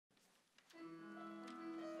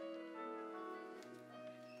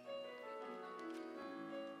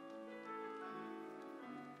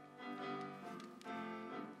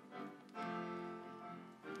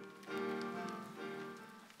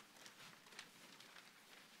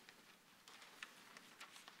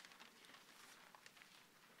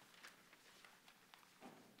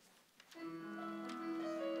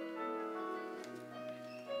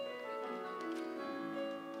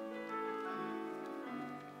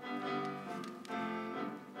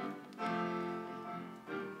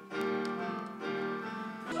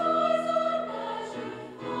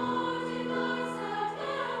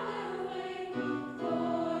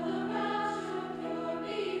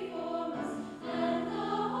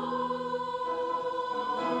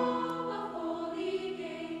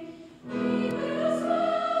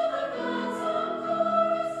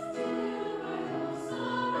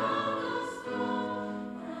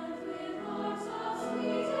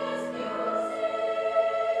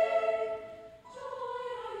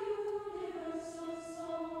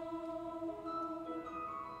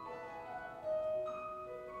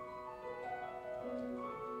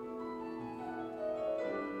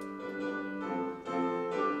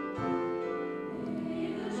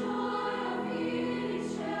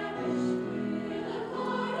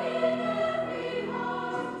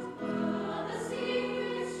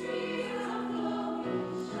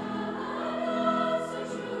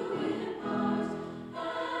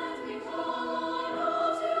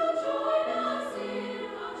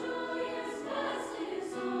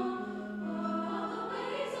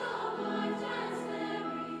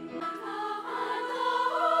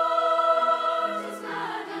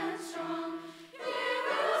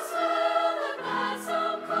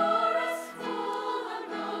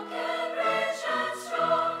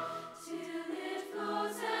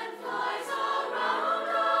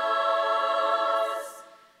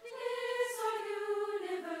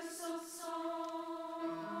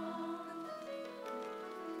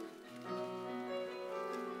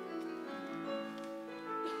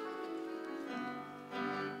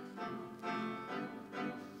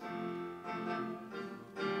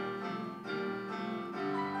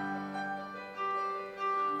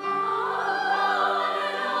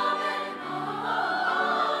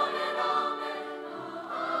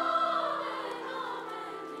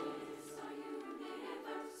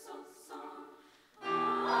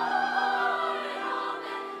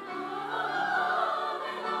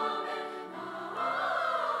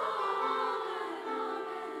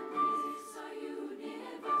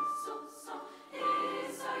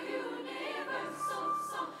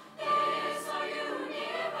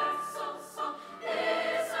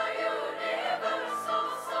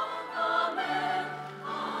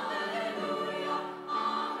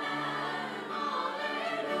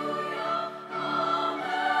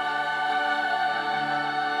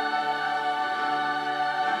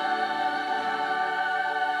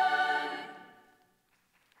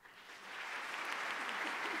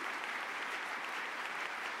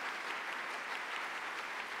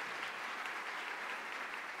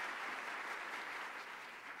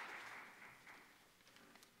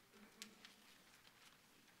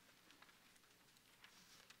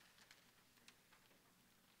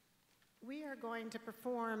are going to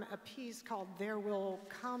perform a piece called There Will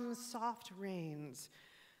Come Soft Rains.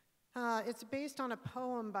 It's based on a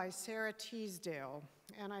poem by Sarah Teasdale,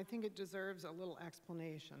 and I think it deserves a little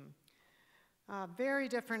explanation. Very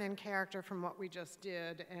different in character from what we just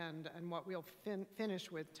did and what we'll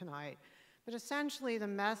finish with tonight. But essentially, the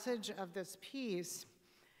message of this piece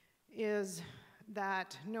is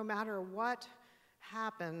that no matter what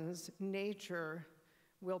happens, nature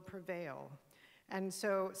will prevail. And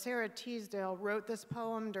so Sarah Teasdale wrote this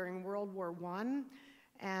poem during World War I,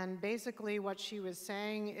 and basically what she was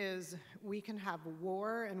saying is we can have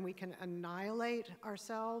war and we can annihilate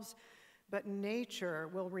ourselves, but nature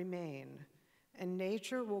will remain, and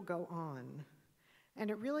nature will go on. And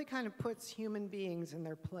it really kind of puts human beings in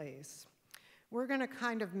their place. We're going to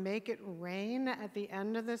kind of make it rain at the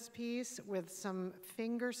end of this piece with some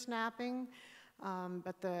finger snapping,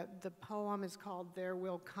 but the poem is called There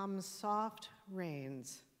Will Come Soft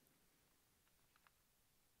Rains.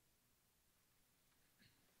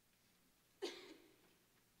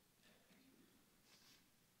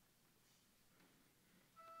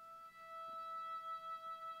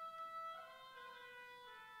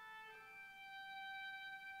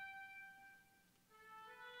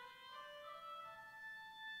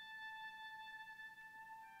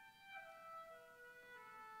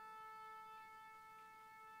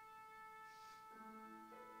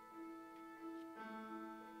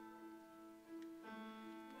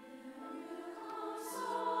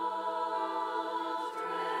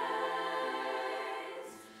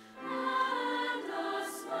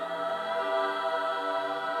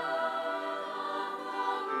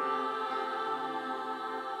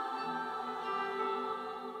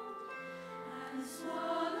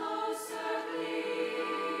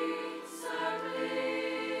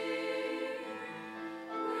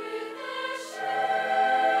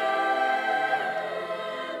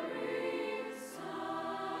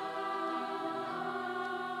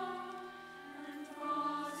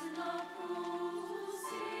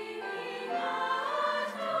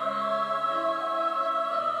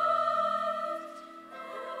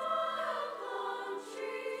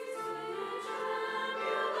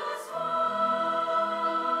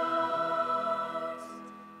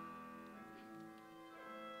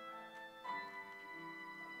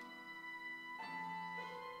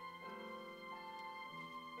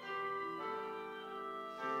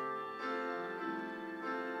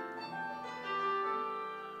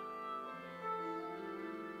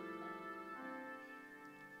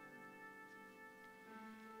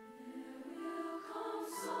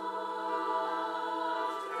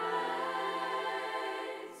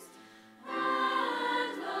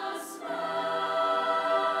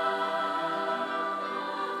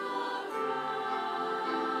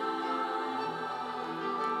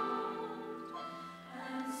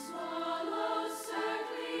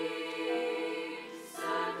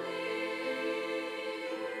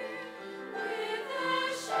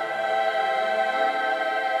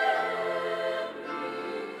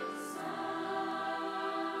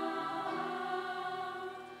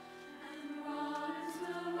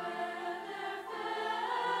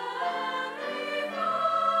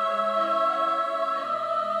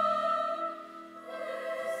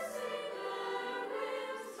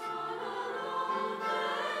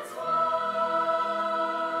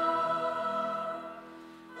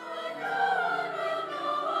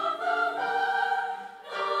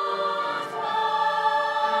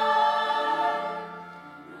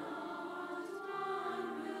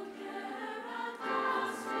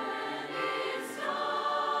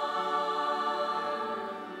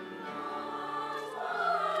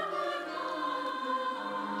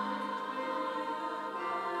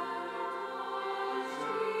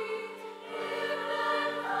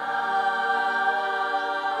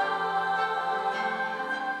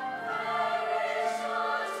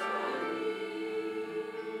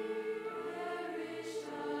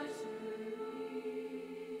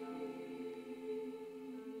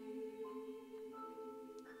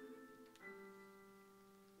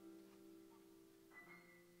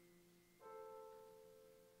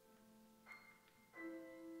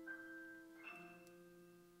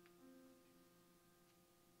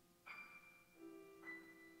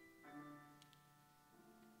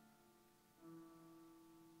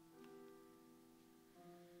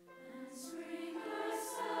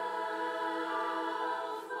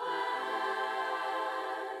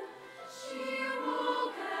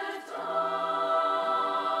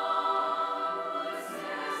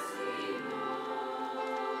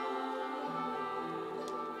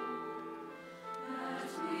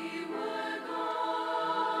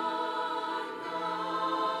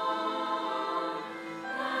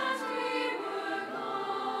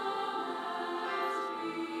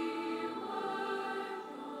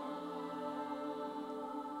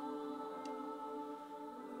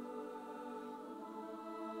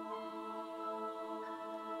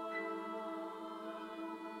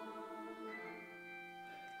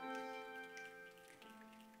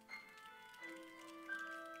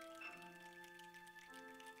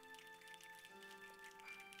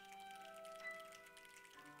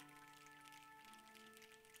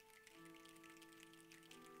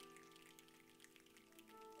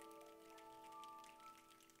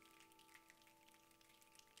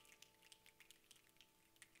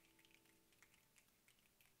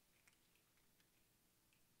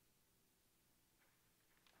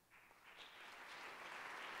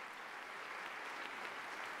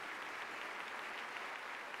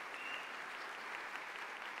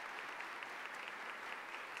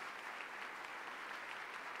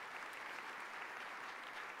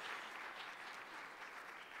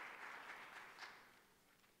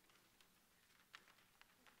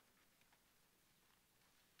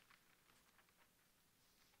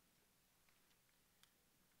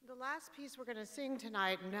 The last piece we're going to sing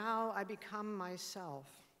tonight, Now I Become Myself,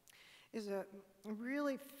 is a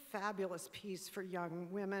really fabulous piece for young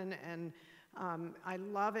women, and I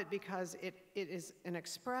love it because it is an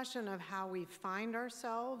expression of how we find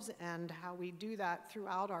ourselves and how we do that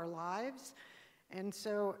throughout our lives. And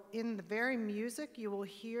so in the very music, you will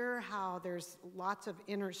hear how there's lots of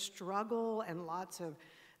inner struggle and lots of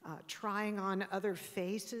trying on other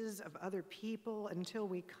faces of other people until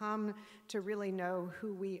we come to really know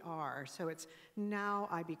who we are. So it's Now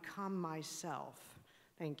I Become Myself.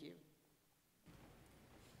 Thank you.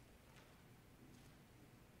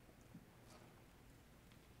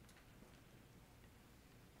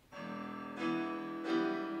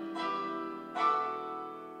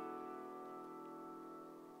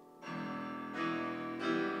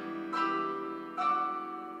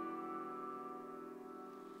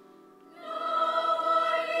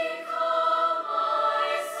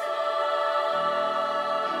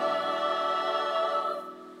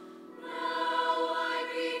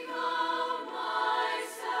 Become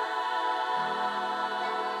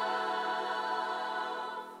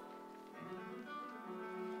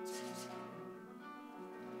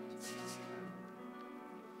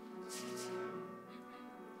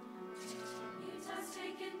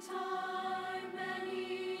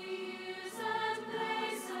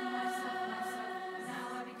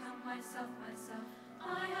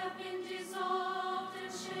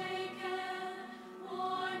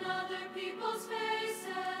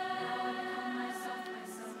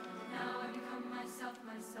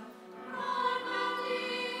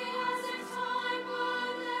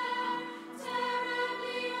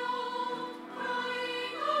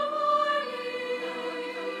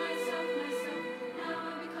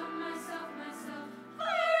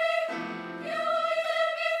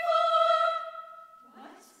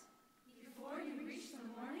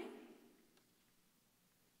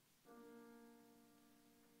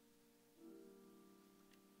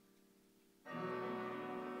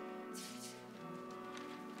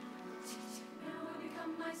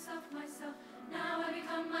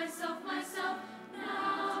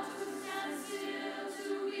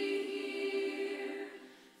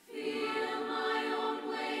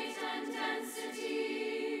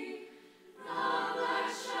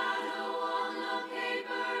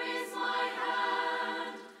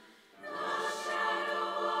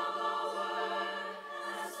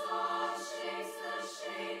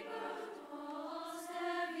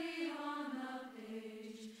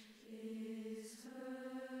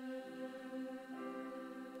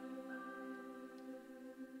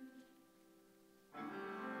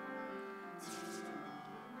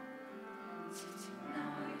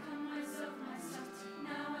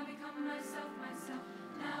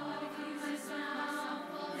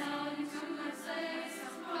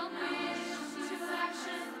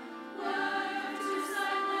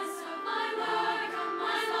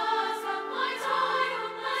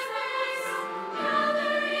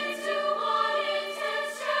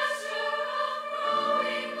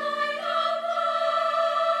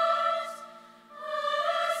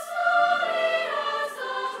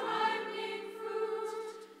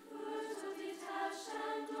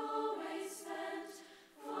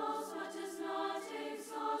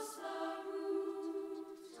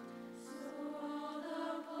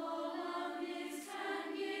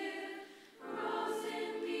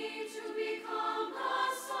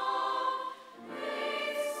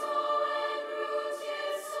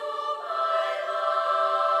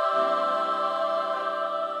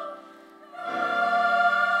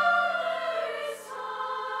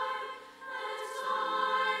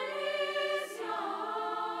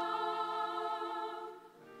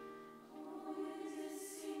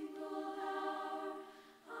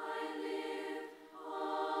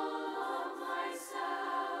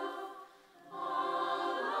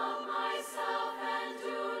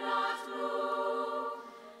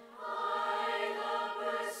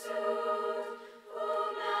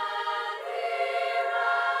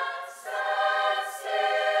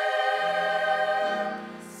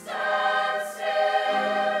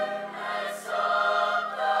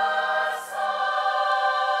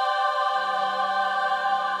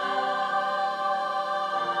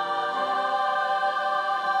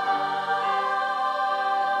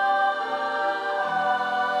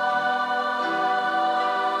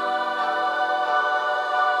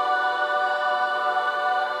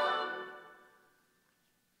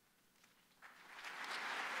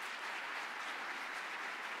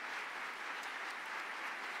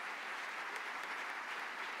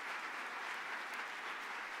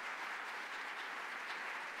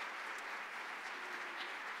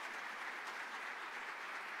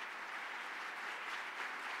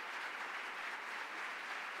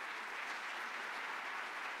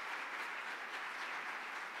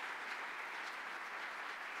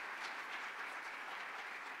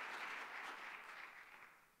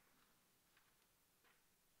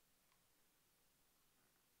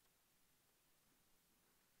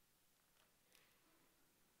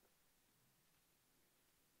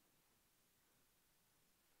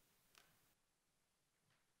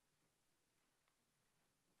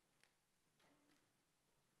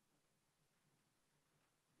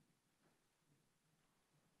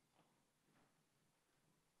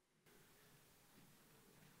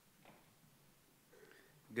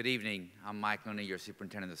Good evening. I'm Mike Looney, your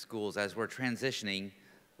superintendent of schools. As we're transitioning,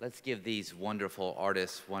 let's give these wonderful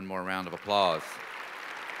artists one more round of applause.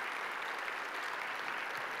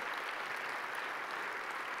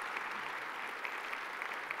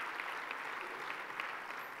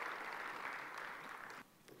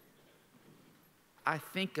 I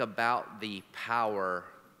think about the power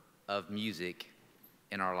of music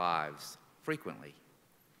in our lives frequently.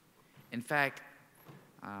 In fact,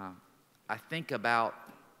 I think about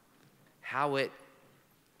how it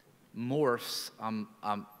morphs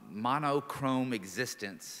a monochrome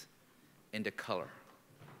existence into color.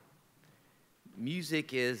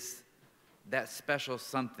 Music is that special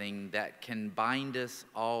something that can bind us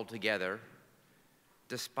all together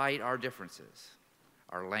despite our differences,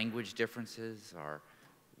 our language differences, our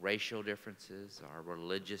racial differences, our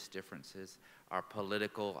religious differences, our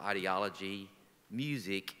political ideology.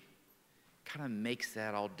 Music kind of makes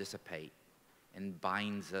that all dissipate and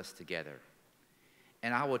binds us together.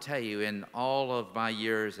 And I will tell you, in all of my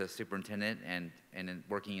years as superintendent and in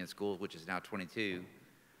working in schools, which is now 22,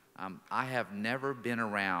 I have never been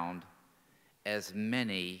around as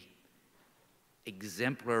many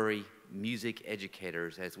exemplary music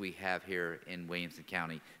educators as we have here in Williamson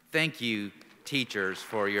County. Thank you, teachers,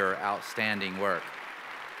 for your outstanding work.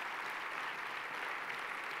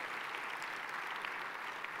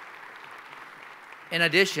 In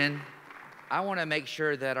addition, I want to make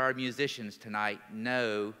sure that our musicians tonight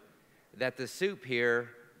know that the soup here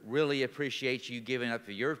really appreciates you giving up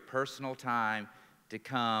your personal time to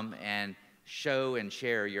come and show and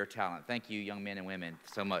share your talent. Thank you, young men and women,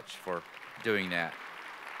 so much for doing that.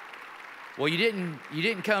 Well, you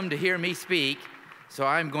didn't come to hear me speak, so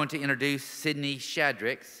I'm going to introduce Sydney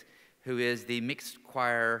Shadricks, who is the Mixed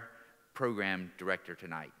Choir Program Director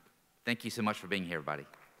tonight. Thank you so much for being here, everybody.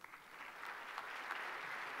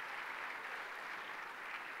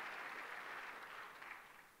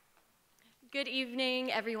 Good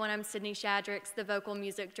evening, everyone. I'm Sydney Shadricks, the Vocal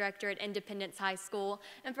Music Director at Independence High School.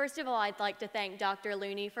 And first of all, I'd like to thank Dr.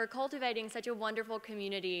 Looney for cultivating such a wonderful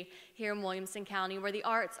community here in Williamson County where the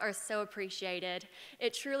arts are so appreciated.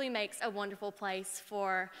 It truly makes a wonderful place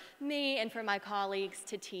for me and for my colleagues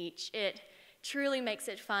to teach. It truly makes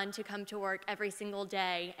it fun to come to work every single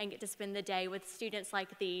day and get to spend the day with students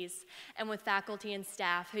like these and with faculty and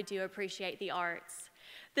staff who do appreciate the arts.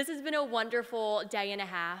 This has been a wonderful day and a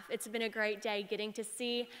half. It's been a great day getting to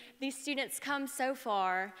see these students come so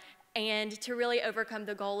far and to really overcome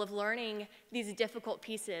the goal of learning these difficult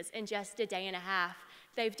pieces in just a day and a half.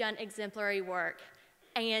 They've done exemplary work.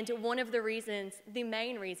 And one of the reasons, the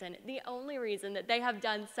main reason, the only reason that they have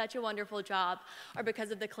done such a wonderful job are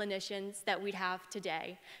because of the clinicians that we have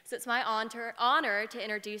today. So it's my honor to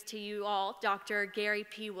introduce to you all Dr. Gary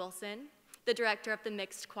P. Wilson, the director of the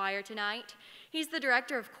mixed choir tonight. He's the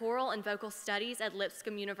director of choral and vocal studies at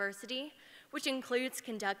Lipscomb University, which includes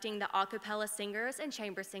conducting the a cappella singers and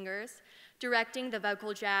chamber singers, directing the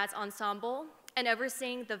vocal jazz ensemble, and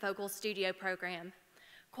overseeing the vocal studio program.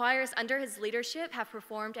 Choirs under his leadership have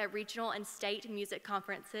performed at regional and state music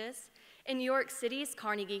conferences, in New York City's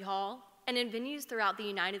Carnegie Hall, and in venues throughout the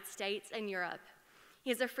United States and Europe.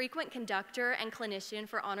 He is a frequent conductor and clinician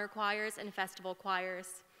for honor choirs and festival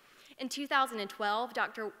choirs. In 2012,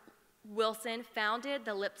 Dr. Wilson founded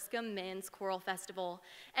the Lipscomb Men's Choral Festival,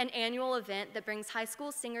 an annual event that brings high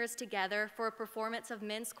school singers together for a performance of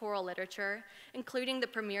men's choral literature, including the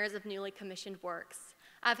premieres of newly commissioned works.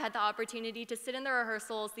 I've had the opportunity to sit in the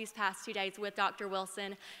rehearsals these past 2 days with Dr.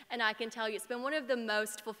 Wilson, and I can tell you it's been one of the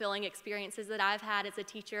most fulfilling experiences that I've had as a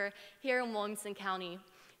teacher here in Williamson County.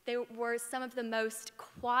 They were some of the most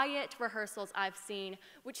quiet rehearsals I've seen,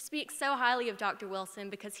 which speaks so highly of Dr. Wilson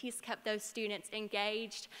because he's kept those students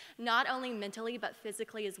engaged, not only mentally, but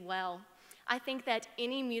physically as well. I think that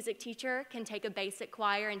any music teacher can take a basic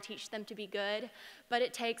choir and teach them to be good, but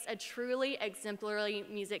it takes a truly exemplary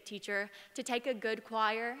music teacher to take a good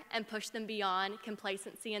choir and push them beyond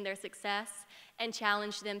complacency in their success and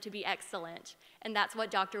challenge them to be excellent. And that's what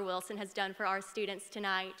Dr. Wilson has done for our students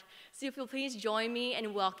tonight. So if you'll please join me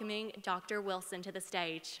in welcoming Dr. Wilson to the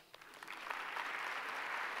stage.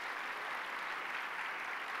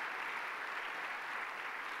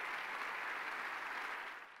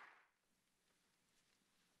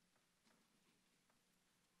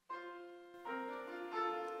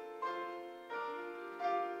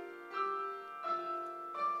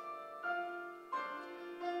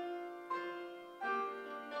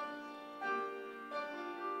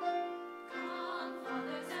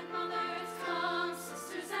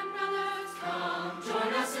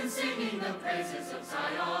 Singing the praises of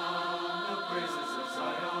Zion, the praises of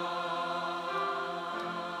Zion.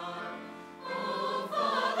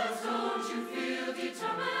 Oh,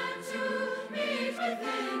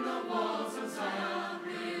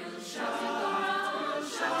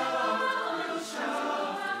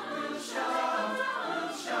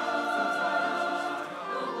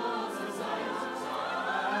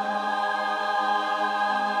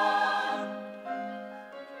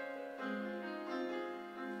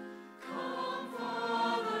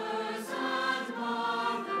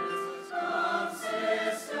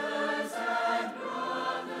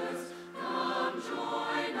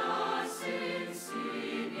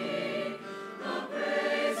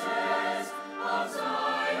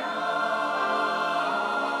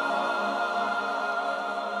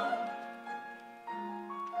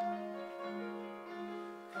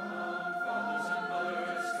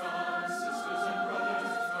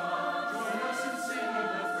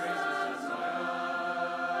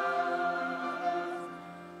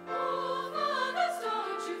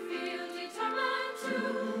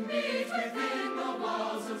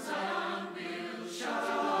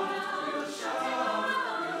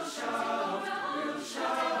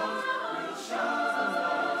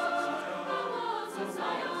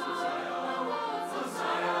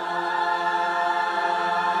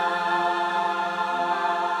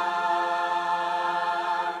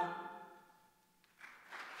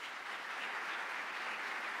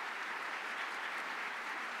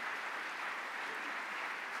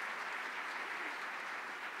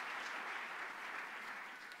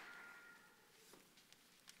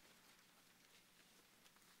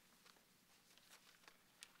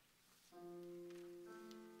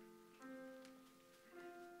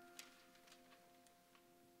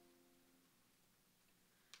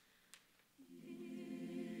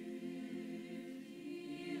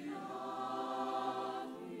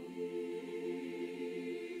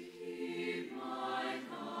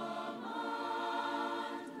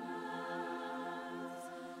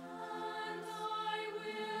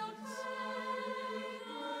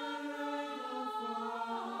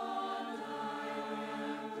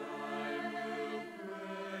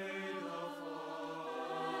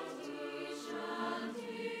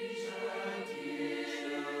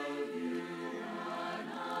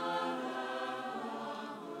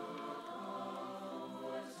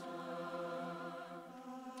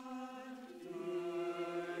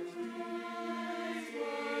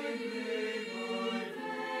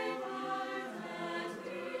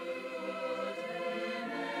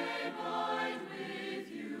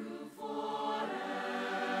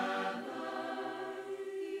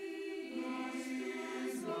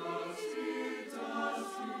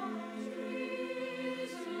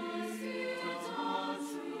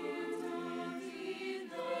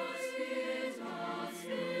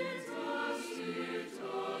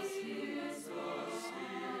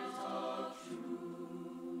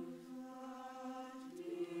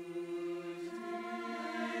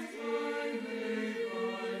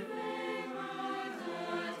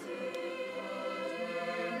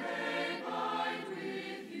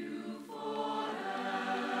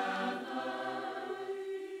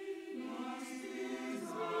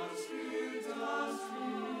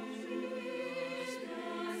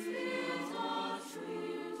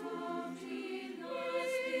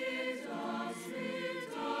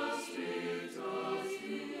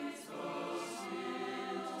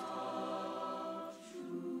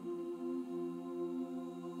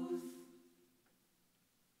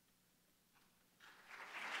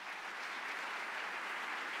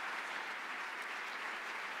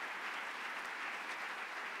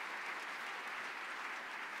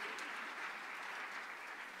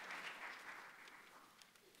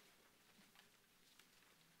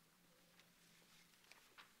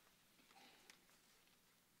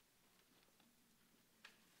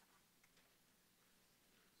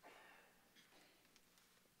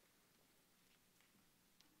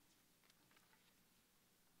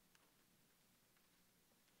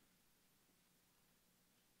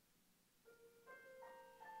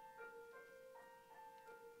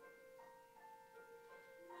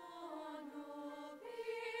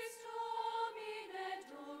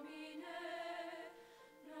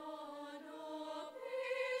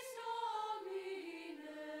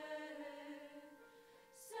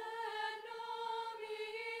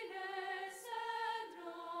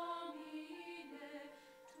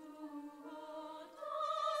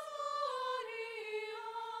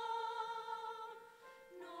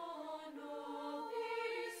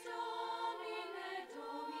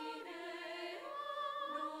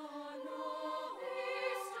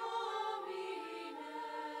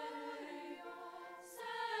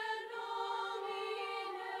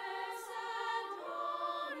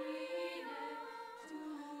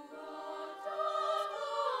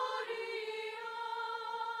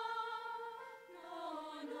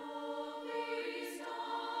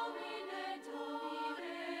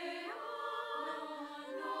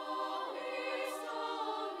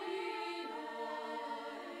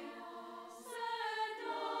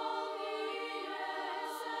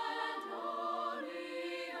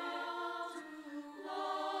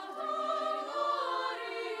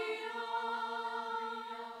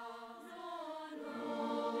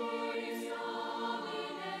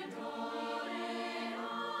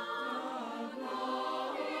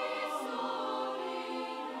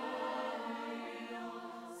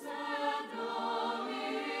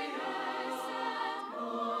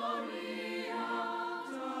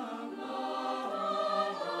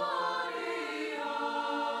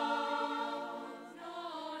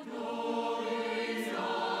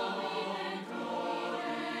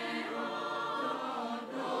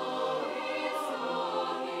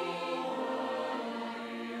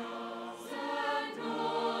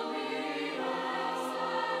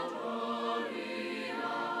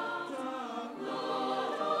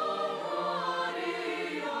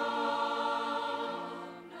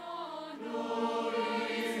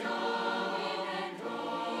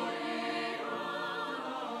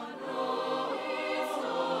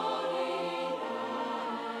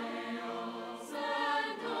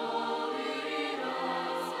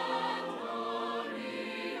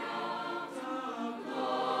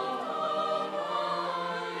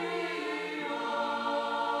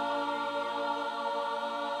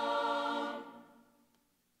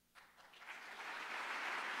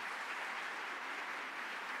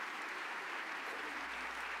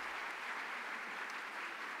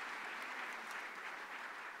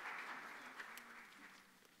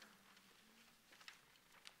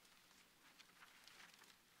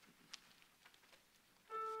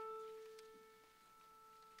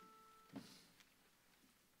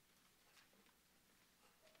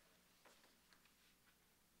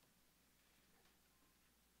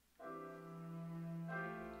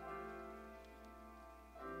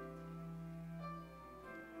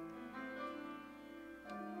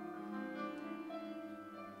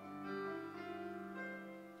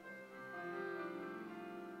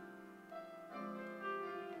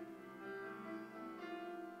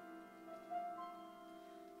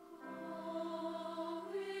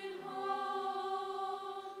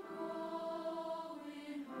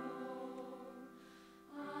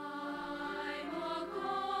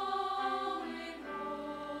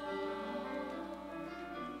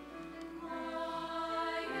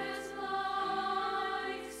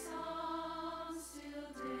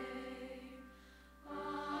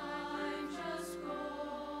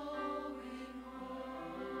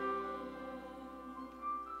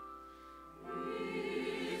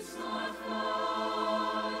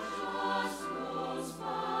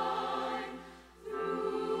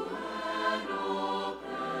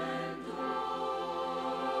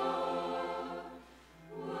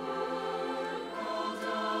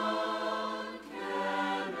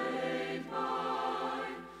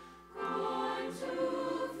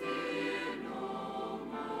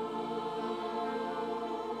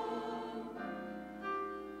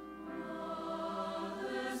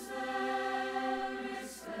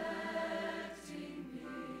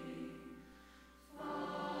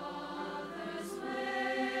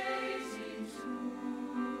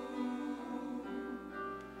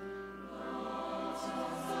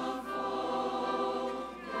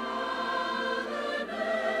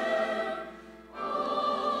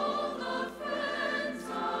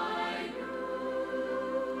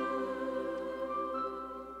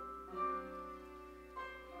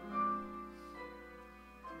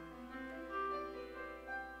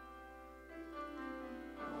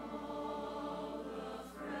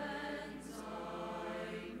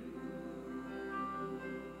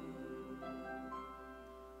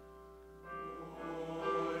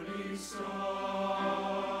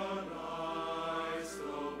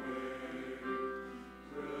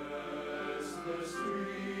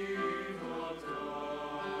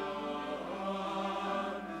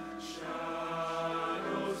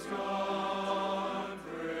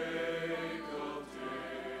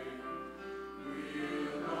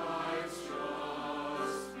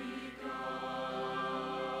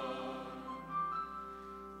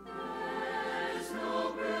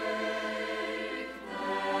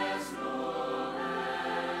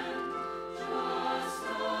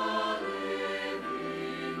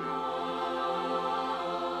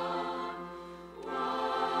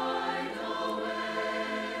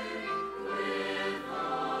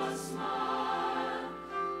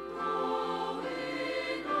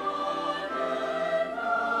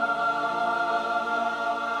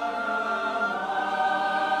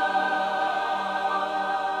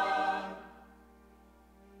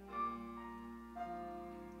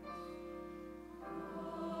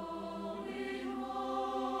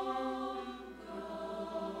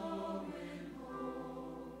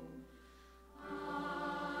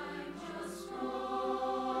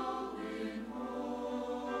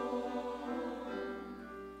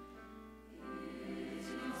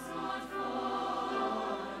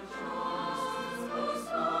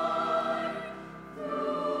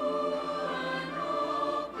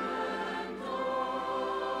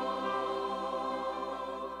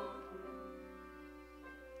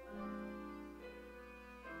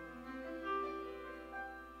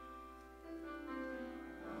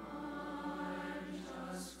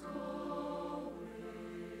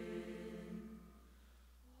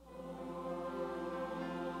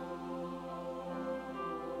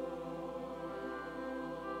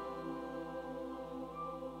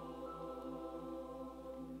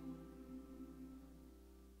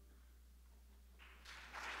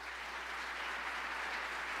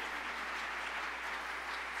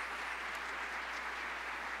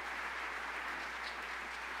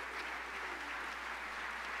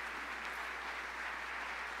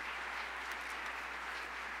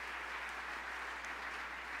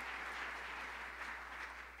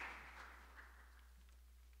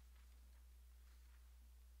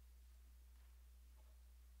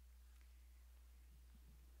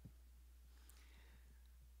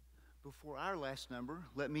 Before our last number,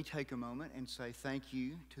 let me take a moment and say thank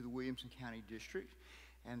you to the Williamson County District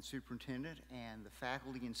and the superintendent and the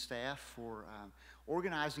faculty and staff for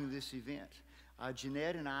organizing this event.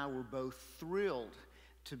 Jeanette and I were both thrilled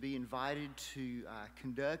to be invited to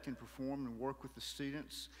conduct and perform and work with the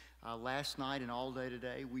students last night and all day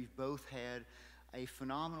today. We've both had a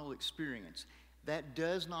phenomenal experience. That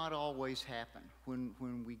does not always happen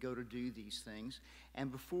when we go to do these things.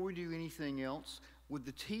 And before we do anything else, would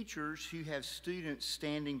the teachers who have students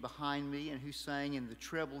standing behind me and who sang in the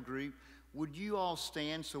treble group, would you all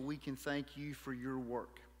stand so we can thank you for your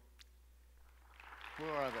work?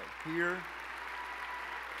 Where are they? Here?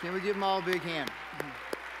 Can we give them all a big hand?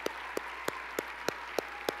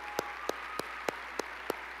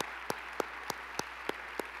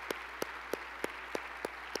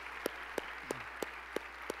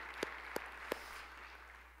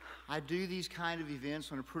 I do these kind of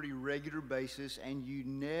events on a pretty regular basis, and you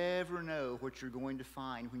never know what you're going to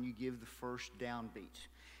find when you give the first downbeat.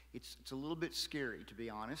 It's a little bit scary, to be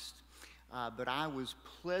honest, but I was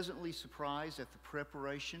pleasantly surprised at the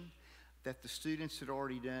preparation that the students had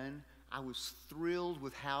already done. I was thrilled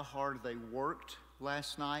with how hard they worked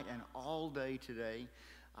last night and all day today.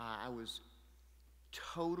 I was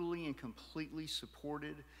totally and completely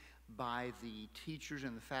supported by the teachers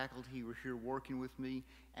and the faculty who were here working with me,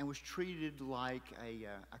 and was treated like a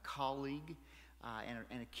colleague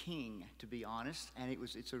and a king, to be honest, and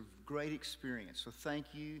it's a great experience. So thank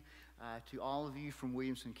you to all of you from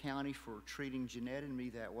Williamson County for treating Jeanette and me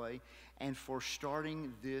that way, and for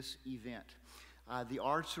starting this event. The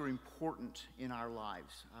arts are important in our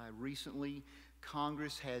lives. Recently,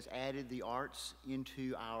 Congress has added the arts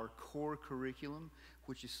into our core curriculum,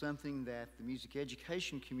 which is something that the music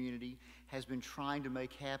education community has been trying to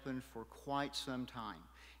make happen for quite some time.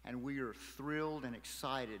 And we are thrilled and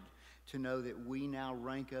excited to know that we now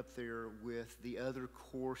rank up there with the other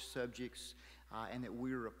core subjects and that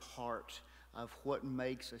we're a part of what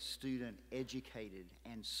makes a student educated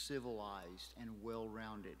and civilized and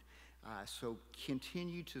well-rounded. So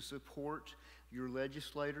continue to support your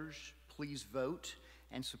legislators. Please vote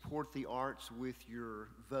and support the arts with your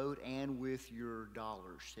vote and with your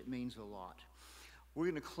dollars. It means a lot. We're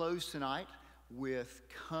going to close tonight with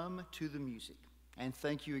Come to the Music. And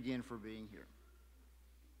thank you again for being here.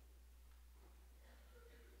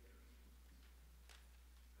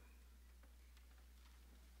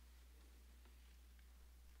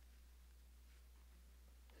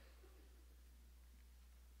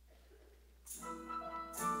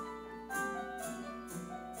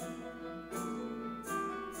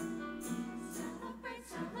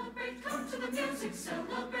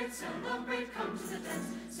 Celebrate, celebrate, come to the dance.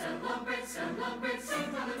 Celebrate, celebrate,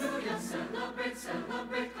 sing hallelujah. Celebrate,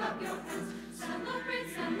 celebrate, clap your hands. Celebrate,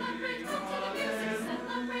 celebrate, come to the music.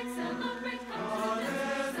 Celebrate, celebrate, come to the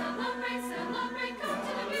dance. Celebrate, celebrate, come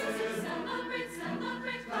to the music. Celebrate,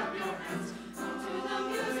 celebrate, clap your hands. Come to the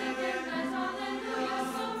music and dance. Hallelujah,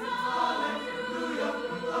 so hallelujah,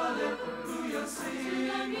 hallelujah, sing. To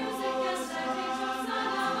the music and say,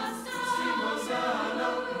 Hosanna, sing Hosanna,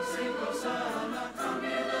 sing Hosanna.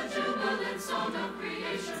 Song of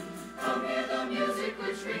creation, come hear the music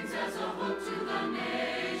which rings as a hope to the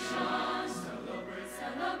nations. Celebrate,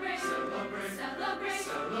 celebrate, celebrate, celebrate,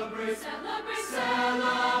 celebrate, celebrate, celebrate,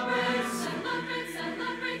 celebrate,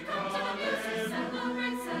 celebrate, come to the music.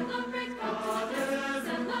 Celebrate, celebrate, come to the music.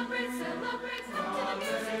 Celebrate, celebrate, come to the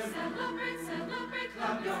music. Celebrate, celebrate,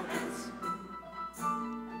 clap your hands.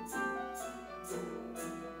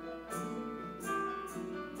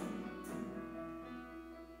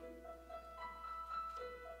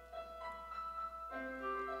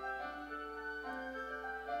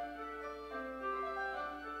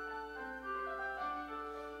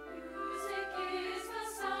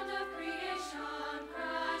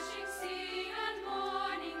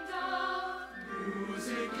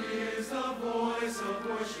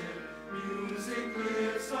 Music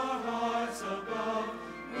lifts our hearts above.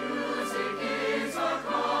 Music is our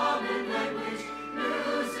common language.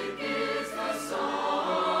 Music is the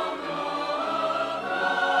song of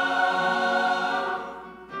love.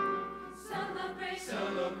 Celebrate,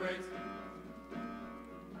 celebrate.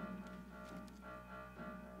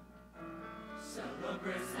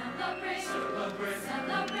 Celebrate, celebrate, celebrate,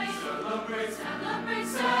 celebrate, celebrate, celebrate,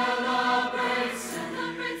 celebrate,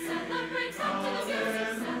 celebrate, celebrate, come to the music.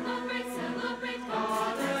 Celebrate, celebrate, come to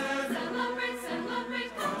the music. Celebrate,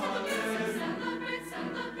 celebrate, come to the music. Celebrate,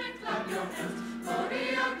 celebrate, clap your hands.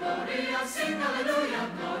 Gloria, Gloria, sing hallelujah.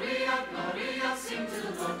 Gloria, Gloria, sing to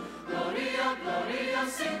the Lord. Gloria, Gloria,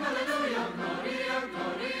 sing hallelujah. Gloria,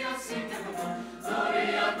 Gloria, sing evermore.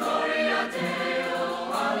 Gloria, Gloria, Deo.